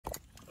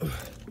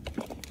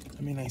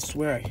I mean, I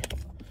swear,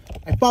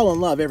 I fall in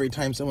love every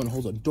time someone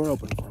holds a door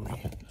open for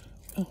me.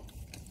 Oh.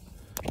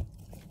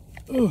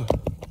 Ooh.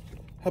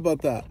 How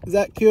about that? Is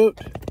that cute?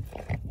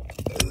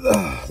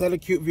 Is that a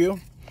cute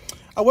view?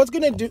 I was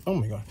gonna do, oh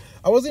my God.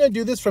 I was gonna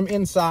do this from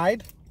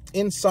inside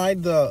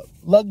the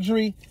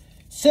luxury,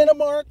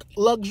 Cinemark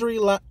luxury,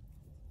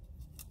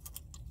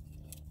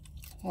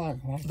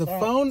 the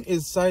phone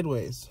is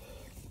sideways.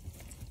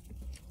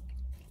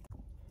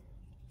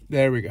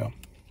 There we go.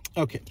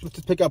 Okay, let's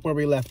just pick up where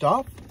we left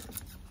off.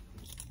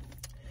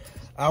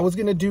 I was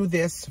gonna do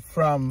this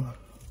from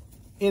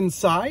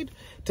inside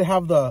to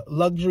have the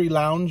luxury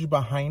lounge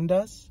behind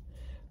us.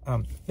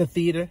 The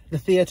theater,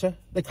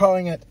 they're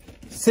calling it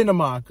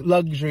Cinemark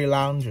luxury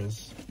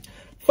lounges.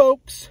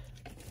 Folks,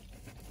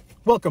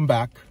 welcome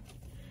back.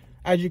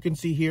 As you can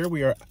see here,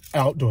 we are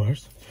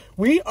outdoors.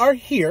 We are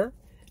here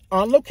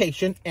on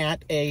location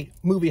at a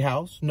movie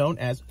house known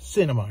as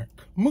Cinemark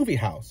Movie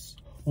House.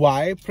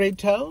 Why, pray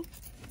tell?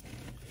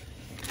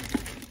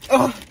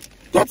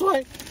 That's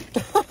why.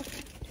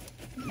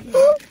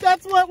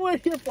 That's what we're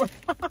here for.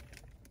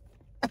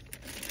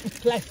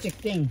 Plastic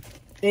thing.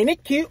 Ain't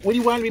it cute? What do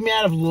you want to be made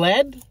out of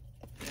lead?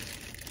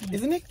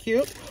 Isn't it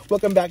cute?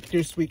 Welcome back to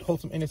your sweet,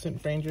 wholesome, innocent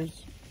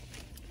strangers.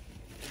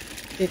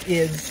 It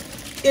is.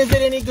 Is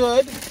it any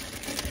good?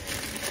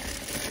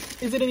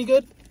 Is it any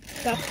good?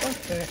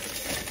 Ghostbuster.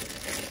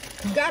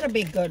 Gotta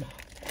be good.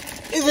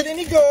 Is it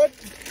any good?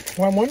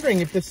 Well, I'm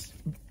wondering if this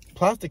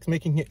plastic's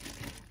making it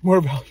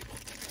more valuable.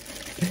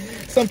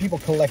 Some people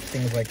collect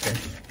things like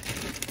this.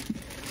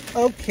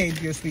 Okay,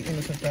 dear sweet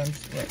innocent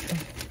friends. Right.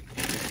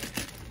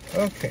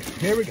 Okay,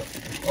 here we go.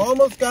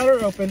 Almost got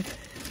her open.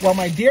 While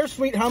my dear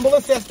sweet humble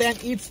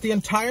assistant eats the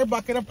entire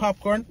bucket of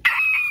popcorn.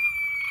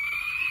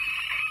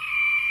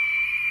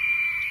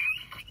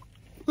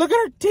 Look at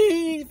her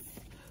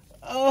teeth.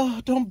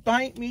 Oh, don't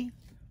bite me.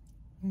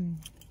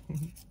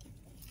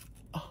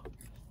 Oh.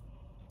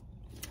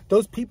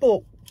 Those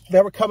people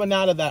that were coming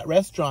out of that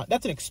restaurant,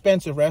 that's an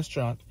expensive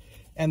restaurant.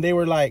 And they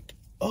were like,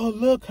 oh,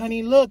 look,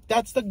 honey, look,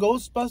 that's the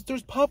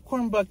Ghostbusters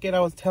popcorn bucket I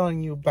was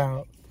telling you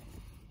about.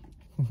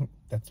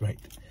 That's right.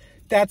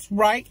 That's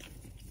right.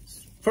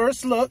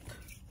 First look.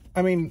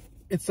 I mean,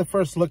 it's the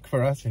first look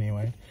for us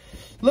anyway.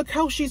 Look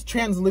how she's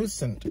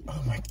translucent.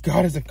 Oh my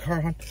God, is a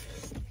car on?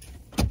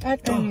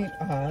 If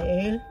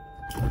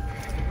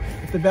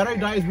the battery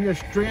dies, we are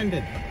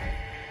stranded.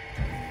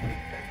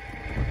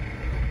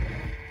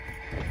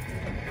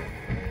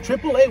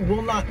 AAA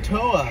will not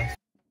tow us.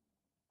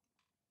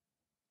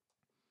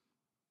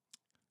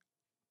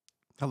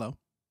 Hello.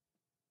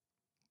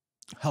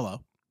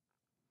 Hello.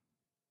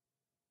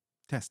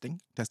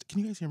 Testing. Can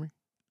you guys hear me?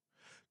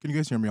 Can you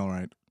guys hear me all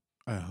right?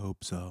 I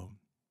hope so.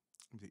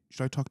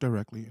 Should I talk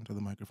directly into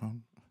the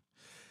microphone?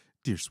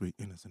 Dear sweet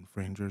innocent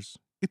strangers,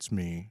 it's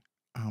me.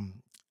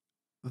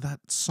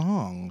 That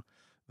song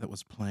that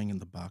was playing in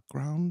the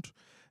background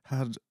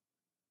I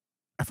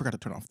forgot to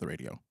turn off the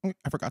radio.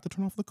 I forgot to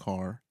turn off the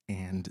car,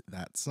 and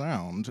that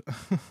sound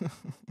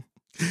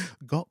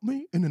got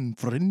me an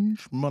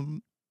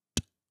infringement.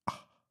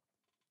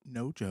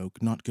 No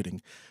joke, not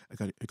kidding.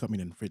 It got me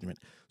an infringement.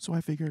 So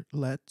I figured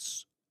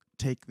let's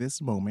take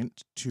this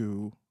moment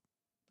to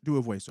do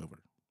a voiceover,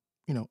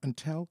 you know,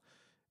 until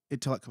it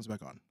comes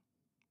back on.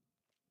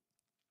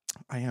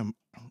 I am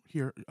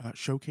here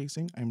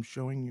showcasing. I'm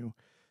showing you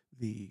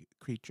the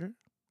creature.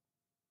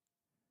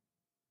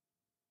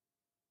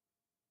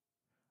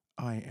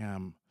 I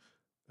am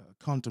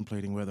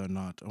contemplating whether or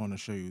not I want to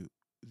show you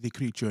the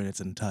creature in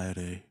its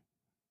entirety.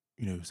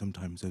 You know,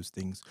 sometimes those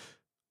things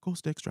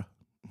cost extra.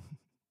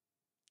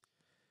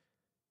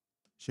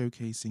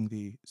 Showcasing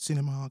the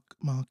Cinemark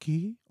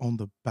marquee on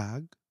the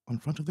bag on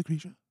front of the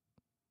creature.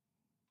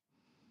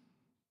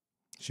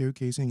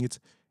 Showcasing its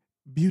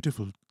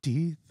beautiful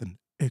teeth and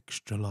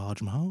extra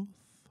large mouth.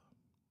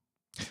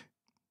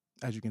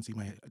 As you can see,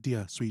 my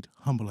dear, sweet,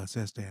 humble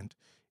assistant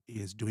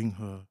is doing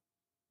her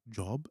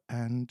job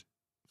and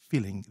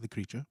filling the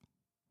creature.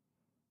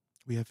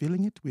 We are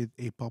filling it with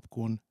a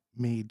popcorn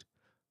made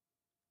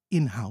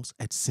in-house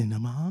at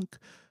Cinemark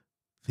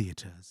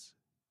Theaters.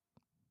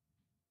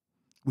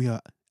 We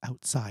are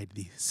outside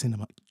the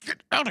cinema.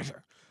 Get out of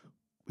here!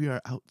 We are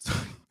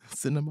outside the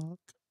Cinemark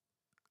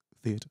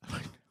Theater.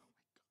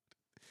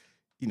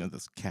 You know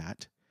this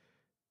cat.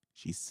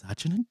 She's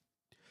such an...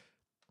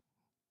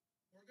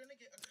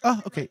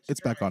 Okay,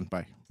 it's back on.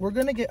 Bye. We're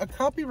gonna get a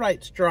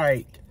copyright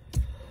strike.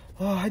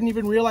 Oh, I didn't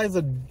even realize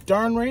the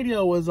darn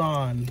radio was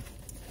on.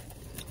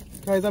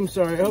 Guys, I'm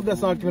sorry. I hope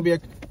that's not gonna be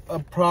a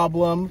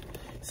problem.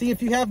 See,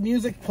 if you have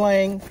music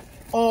playing,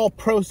 all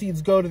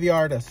proceeds go to the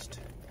artist.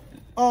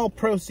 All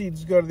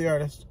proceeds go to the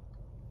artist.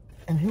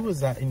 And who was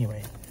that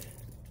anyway?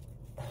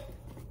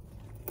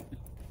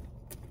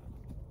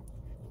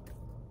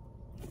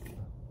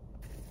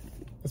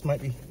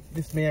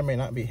 This may or may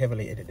not be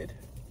heavily edited.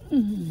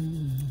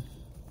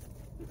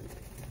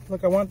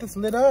 Look, I want this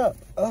lit up.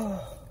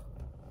 Oh.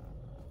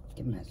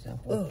 Give myself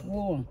a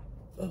full.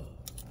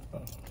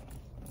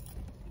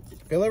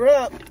 Fill her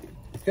up.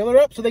 Fill her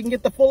up so they can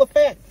get the full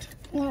effect.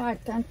 Well, I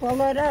can't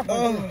pull it up.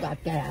 I just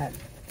got that.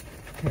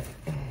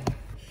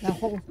 The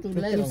hole's too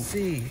Let little. them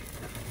see.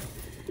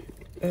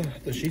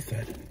 That's what she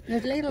said.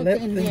 There's little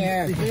Let in them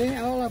there. see. See,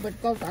 all of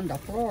it goes on the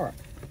floor.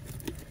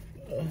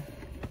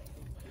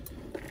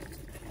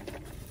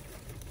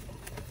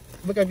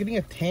 Look, I'm getting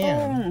a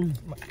tan.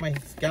 My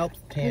scalp's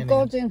It tan.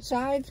 goes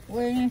inside,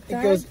 way inside.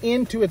 It goes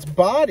into its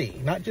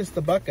body, not just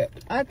the bucket.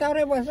 I thought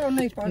it was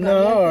only for the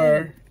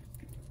No.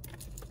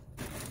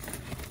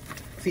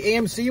 See,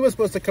 AMC was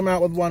supposed to come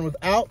out with one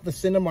without the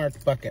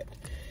Cinemark bucket.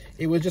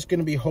 It was just going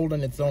to be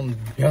holding its own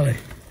belly.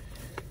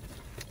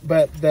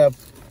 But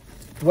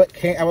what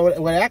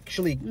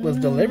actually was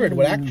delivered,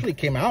 what actually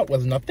came out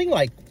was nothing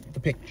like the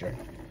picture.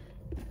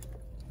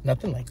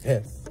 Nothing like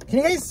this. Can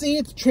you guys see?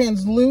 It's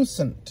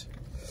translucent.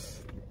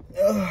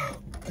 Oh,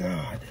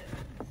 God.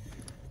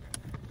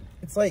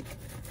 It's like,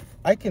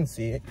 I can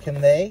see it.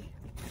 Can they?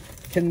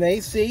 Can they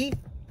see?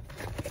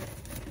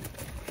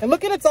 And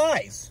look at its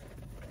eyes.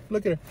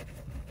 Look at her.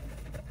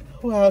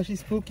 Wow, she's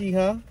spooky,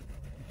 huh?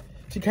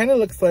 She kind of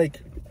looks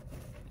like...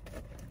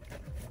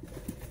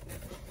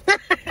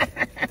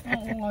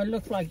 Oh, it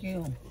looks like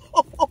you.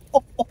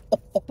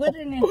 Put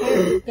it in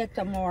here and get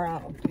some more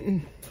out.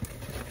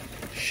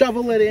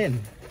 Shovel it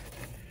in.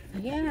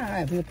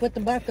 Yeah, if you put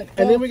the bucket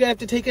And then we're going to have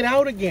to take it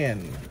out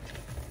again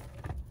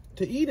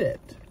to eat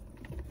it.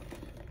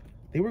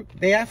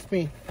 They asked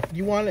me, do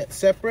you want it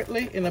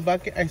separately in a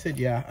bucket? I said,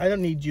 yeah, I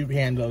don't need you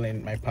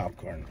handling my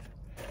popcorn.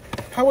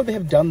 How would they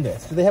have done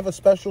this? Do they have a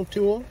special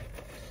tool?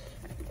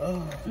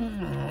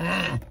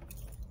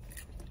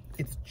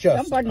 It's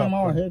just somebody popcorn.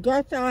 more. He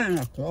got on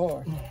the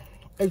floor.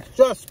 It's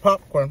just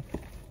popcorn.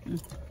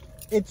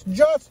 It's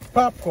just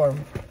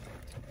popcorn.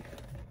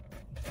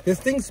 This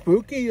thing's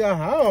spooky, the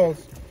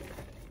house.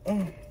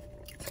 Oh.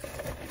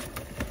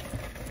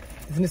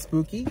 Isn't it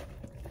spooky?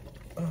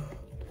 Oh.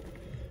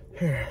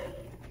 Here.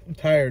 I'm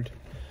tired.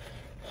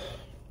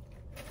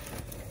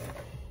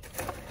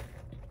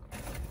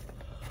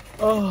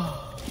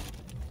 Oh.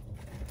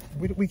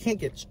 We can't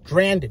get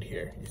stranded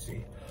here, you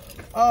see.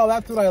 Oh,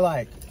 that's what I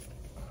like.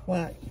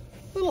 What?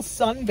 A little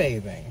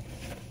sunbathing.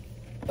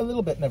 A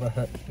little bit never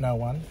hurt no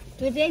one.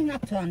 Today's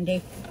not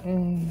Sunday.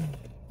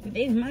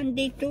 Today's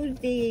Monday,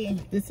 Tuesday.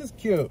 This is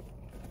cute.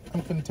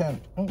 I'm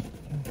content. Oh.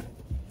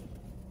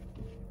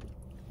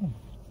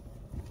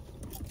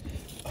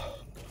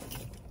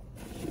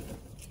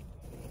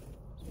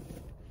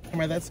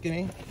 Am I that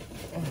skinny?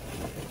 Oh.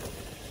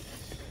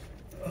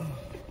 Oh.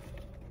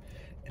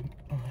 Am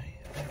I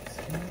that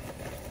skinny?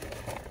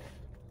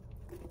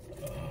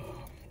 Oh.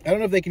 I don't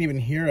know if they can even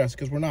hear us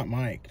because we're not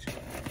mic'd.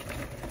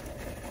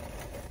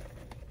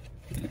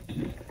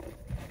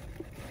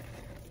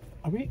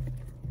 Are we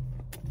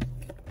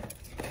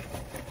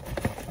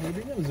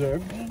being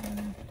observed?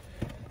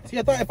 See,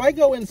 I thought if I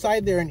go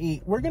inside there and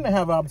eat, we're going to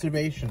have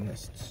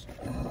observationists.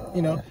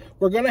 You know,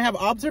 we're going to have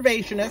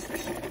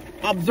observationists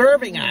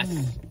observing us.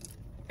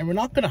 And we're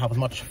not going to have as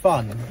much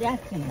fun.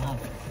 That's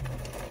enough.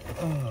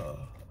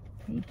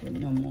 You put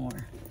no more.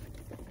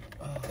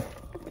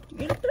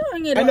 You're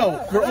throwing it I know.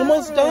 all. We're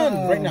almost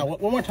done right now.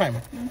 One more time.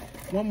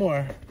 One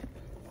more.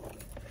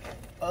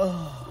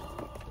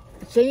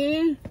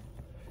 See?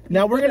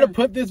 Now we're going to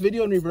put this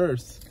video in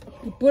reverse.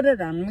 You put it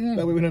on me.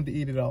 That way we don't have to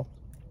eat it all.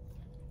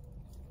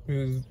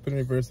 We just put it in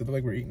reverse. It looks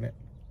like we're eating it.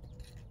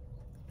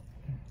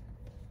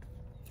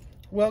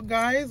 Well,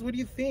 guys, what do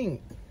you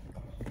think?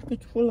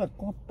 It's full of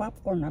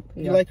popcorn up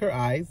here. You like her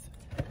eyes?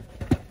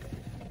 I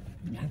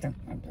don't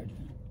want it.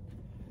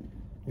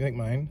 You like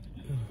mine?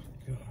 Oh,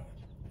 God.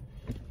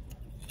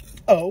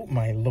 Oh,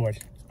 my Lord.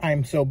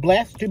 I'm so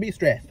blessed to be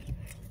stressed.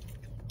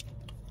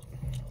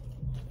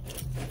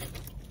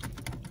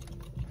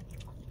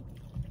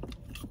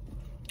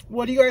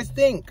 What do you guys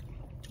think?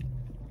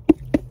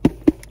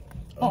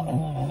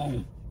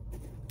 Oh.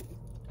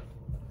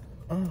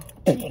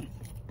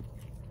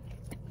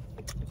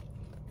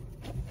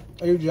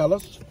 Are you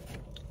jealous?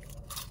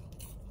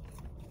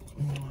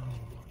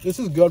 This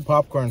is good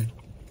popcorn,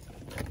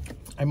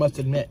 I must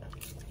admit.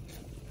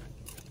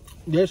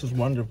 This is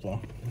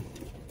wonderful.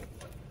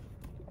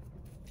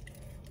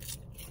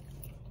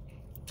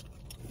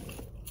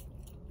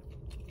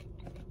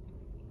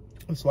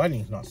 The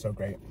sliding is not so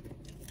great.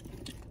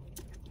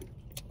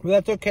 But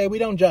that's okay, we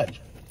don't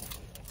judge.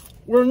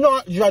 We're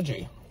not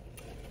judgy.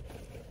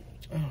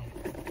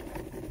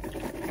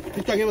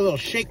 Just gotta give it a little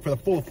shake for the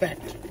full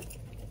effect.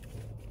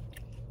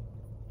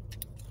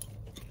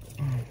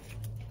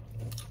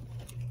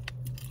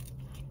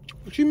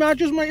 She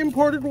matches my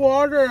imported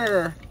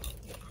water.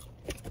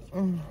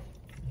 Oh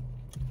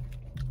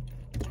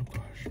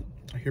gosh,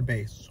 I hear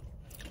bass.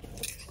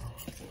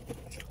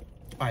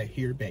 I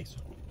hear bass.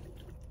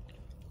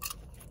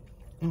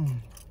 You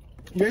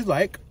guys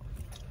like?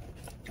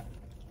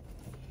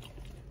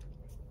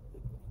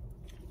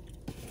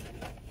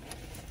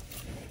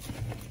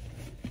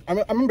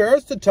 I'm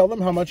embarrassed to tell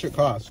them how much it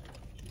cost.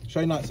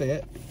 Should I not say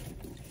it?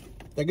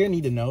 They're gonna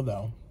need to know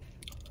though.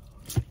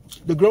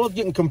 The girl's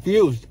getting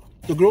confused.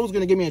 The girl's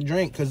gonna give me a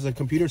drink because the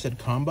computer said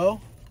combo.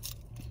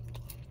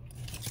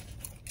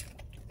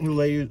 The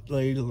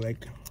lady's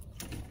like,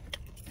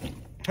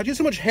 how'd you get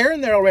so much hair in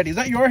there already? Is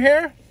that your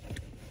hair?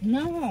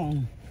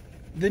 No.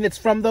 Then it's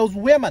from those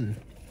women.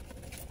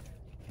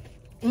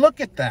 Look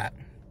at that.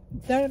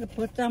 Gotta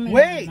put some in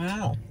Wait. my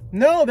mouth.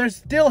 No, there's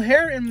still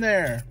hair in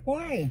there.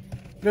 Why?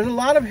 There's a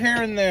lot of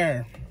hair in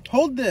there.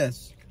 Hold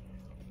this.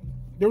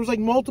 There was like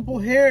multiple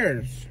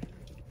hairs.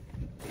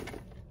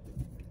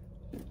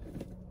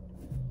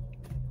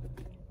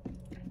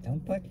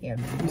 Don't put here.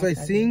 Was I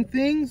seeing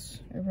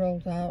things? It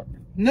rolls out.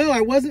 No,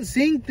 I wasn't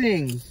seeing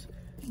things.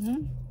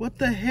 Hmm? What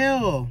the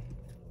hell?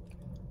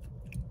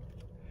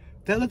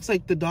 That looks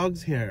like the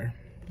dog's hair.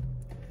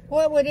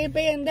 What would it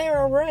be in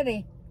there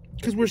already?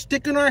 Because we're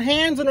sticking our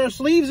hands and our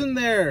sleeves in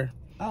there.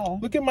 Oh.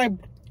 Look at my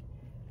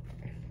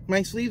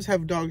sleeves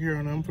have dog hair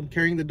on them from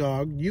carrying the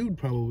dog. You'd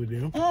probably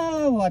do.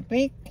 Oh, what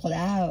big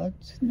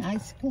clouds.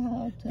 Nice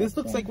clouds. This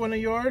looks like one of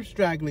your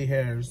straggly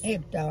hairs.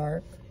 It's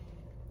dark.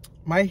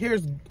 My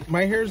hairs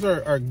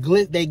are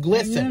they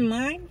glisten. And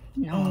mine?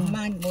 No,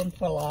 mine won't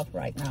fall off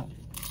right now.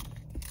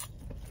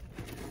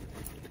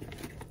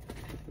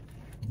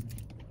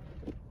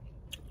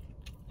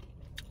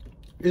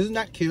 Isn't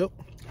that cute?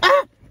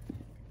 Ah!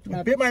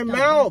 I bit my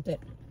mouth.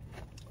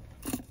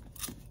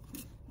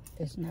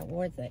 It's not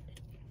worth it.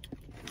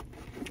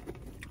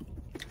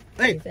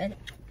 Hey, Is that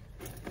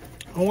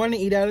I want to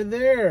eat out of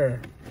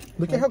there.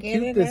 Look at how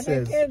cute this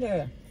is.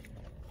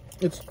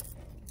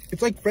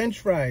 It's like French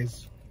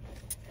fries.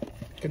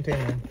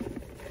 Container.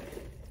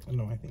 Oh,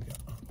 no, I think.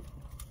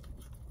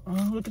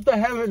 Oh, look at the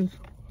heavens.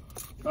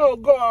 Oh,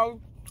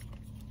 God.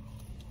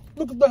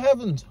 Look at the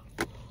heavens.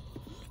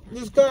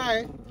 The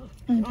sky.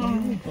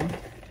 Oh.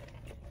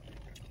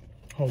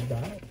 Hold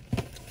that.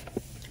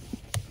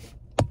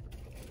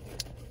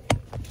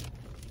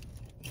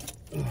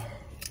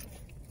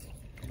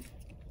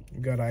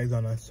 You got eyes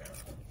on us.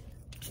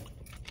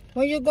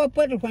 Well, you go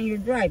put it when you're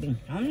driving.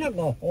 I'm not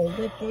going to hold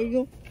it for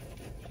you.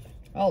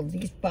 All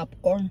these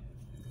popcorn.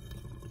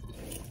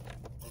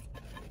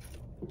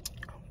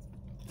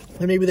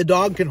 And maybe the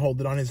dog can hold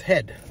it on his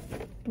head.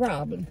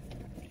 Probably.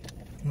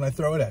 When I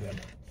throw it at him.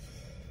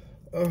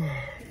 I'm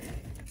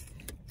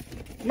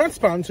not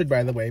sponsored,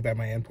 by the way, by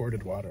my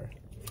imported water.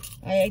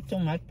 I ate too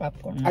much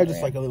popcorn. I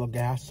just like a little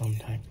gas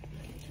sometimes.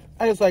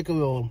 I just like a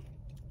little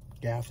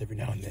gas every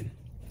now and then.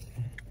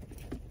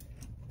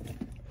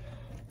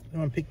 I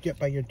want to pick you up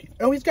by your teeth.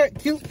 Oh, he's got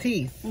cute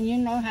teeth. And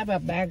you don't have a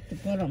bag to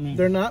put them in.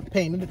 They're not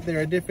painted.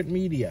 They're a different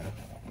media.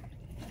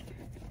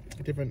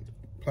 A different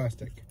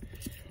plastic.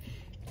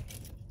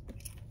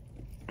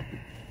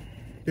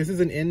 This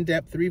is an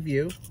in-depth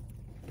review.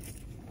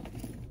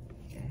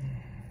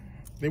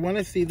 They want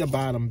to see the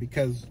bottom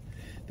because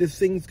this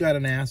thing's got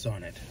an ass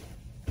on it.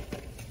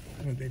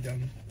 What have they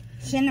done?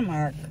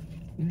 Cinemark.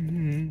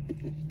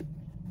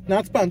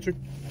 Not sponsored.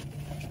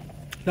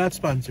 Not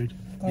sponsored.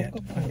 Yeah.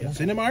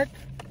 Cinemark.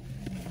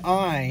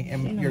 I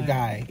am your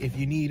guy if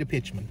you need a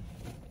pitchman.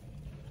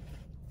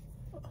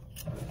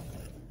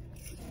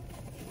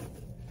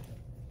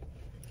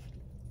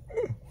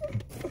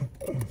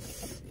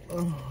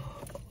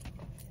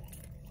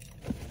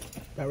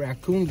 That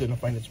raccoon's gonna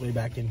find its way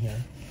back in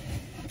here.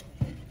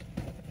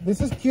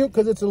 This is cute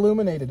because it's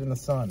illuminated in the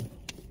sun.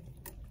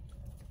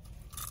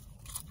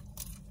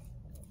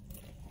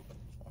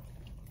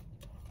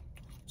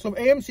 So if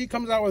AMC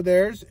comes out with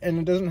theirs and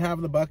it doesn't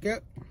have the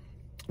bucket,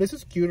 this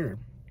is cuter.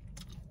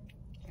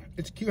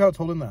 It's cute how it's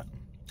holding that.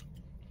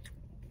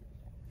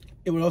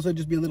 It would also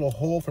just be a little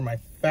hole for my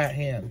fat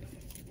hand.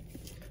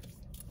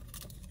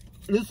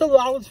 This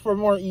allows for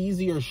more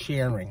easier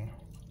sharing.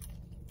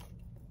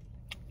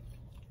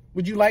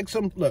 Would you like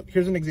some? Look,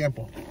 here's an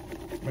example.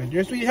 My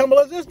dear sweet humble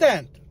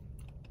assistant.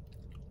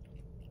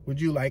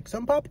 Would you like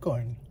some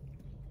popcorn?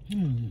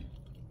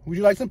 Would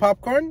you like some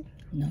popcorn?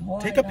 No.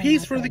 Take a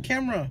piece for the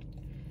camera.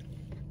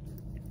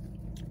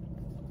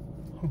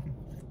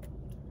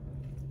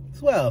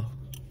 Swell.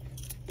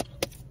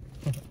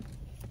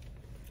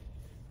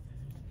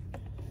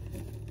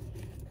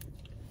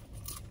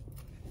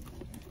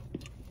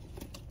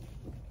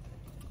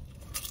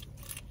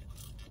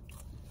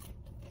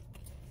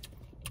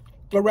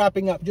 We're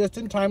wrapping up just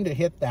in time to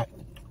hit that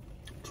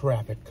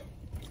traffic.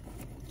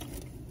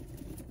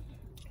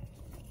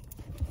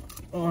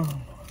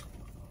 Oh.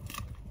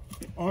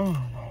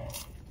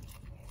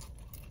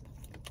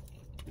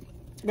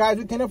 Guys,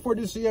 we can't afford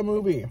to see a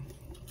movie.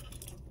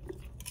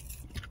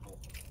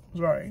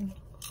 Sorry.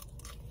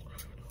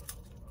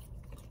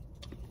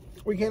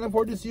 We can't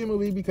afford to see a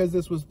movie because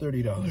this was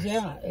 $30.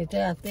 Yeah, is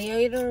there a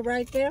theater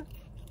right there?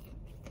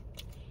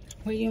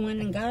 Where you went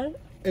and got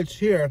it? It's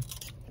here.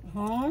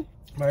 Huh?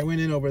 I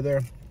went in over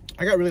there.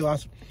 I got really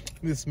lost.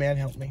 This man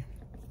helped me.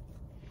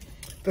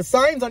 The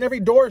signs on every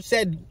door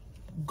said,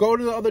 go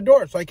to the other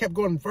door. So I kept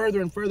going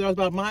further and further. I was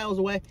about miles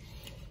away.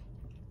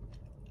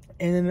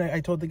 And then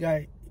I told the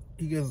guy,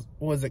 he goes,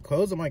 was it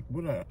closed? I'm like,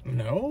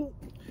 no.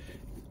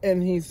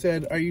 And he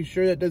said, are you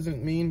sure that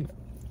doesn't mean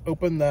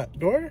open that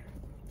door?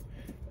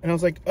 And I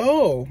was like,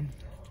 oh,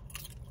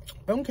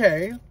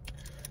 okay.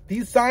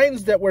 These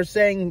signs that were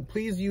saying,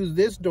 please use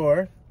this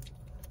door,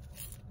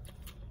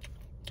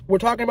 we're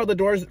talking about the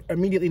doors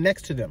immediately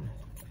next to them,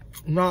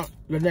 not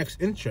the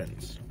next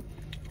entrance.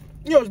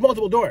 You know, there's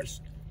multiple doors.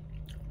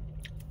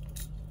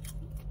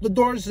 The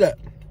doors that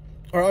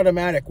are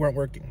automatic weren't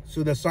working,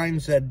 so the sign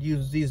said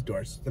use these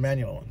doors, the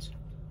manual ones.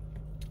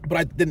 But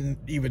I didn't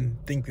even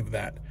think of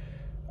that.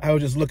 I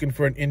was just looking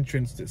for an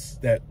entrance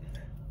that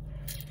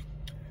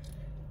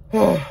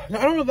now,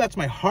 I don't know if that's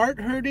my heart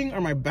hurting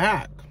or my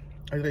back.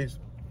 I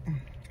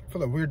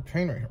feel a weird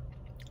pain right here.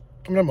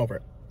 I'm over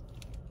it.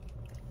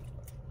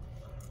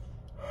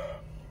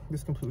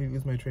 This completely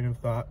loses my train of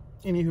thought.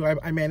 Anywho,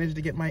 I managed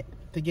to get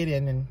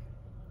in and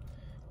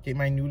get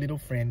my new little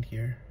friend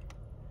here.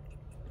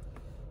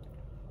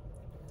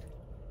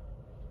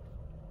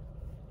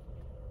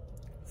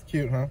 It's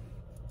cute, huh?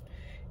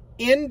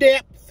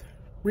 In-depth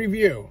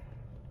review.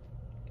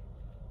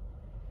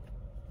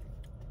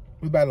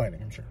 With bad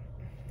lighting, I'm sure.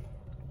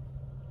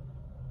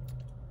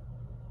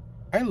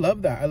 I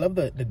love that. I love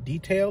the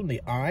detail in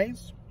the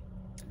eyes.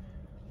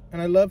 And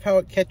I love how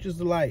it catches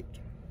the light.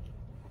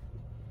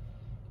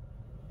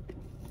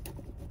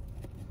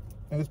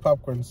 And this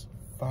popcorn's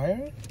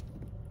fire.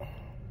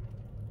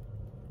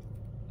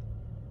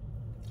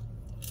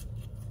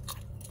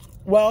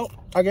 Well,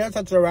 I guess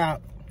that's a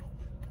wrap.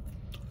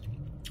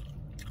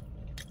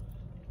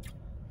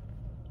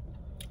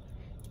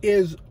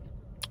 Is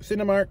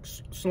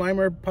Cinemark's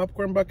Slimer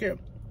popcorn bucket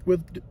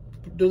with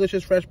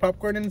delicious fresh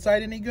popcorn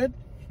inside any good?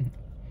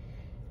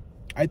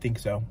 I think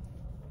so.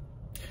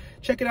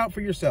 Check it out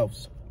for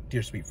yourselves,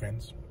 dear sweet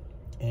friends.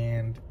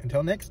 And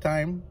until next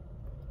time,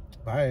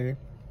 bye.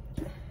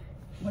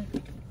 Wait.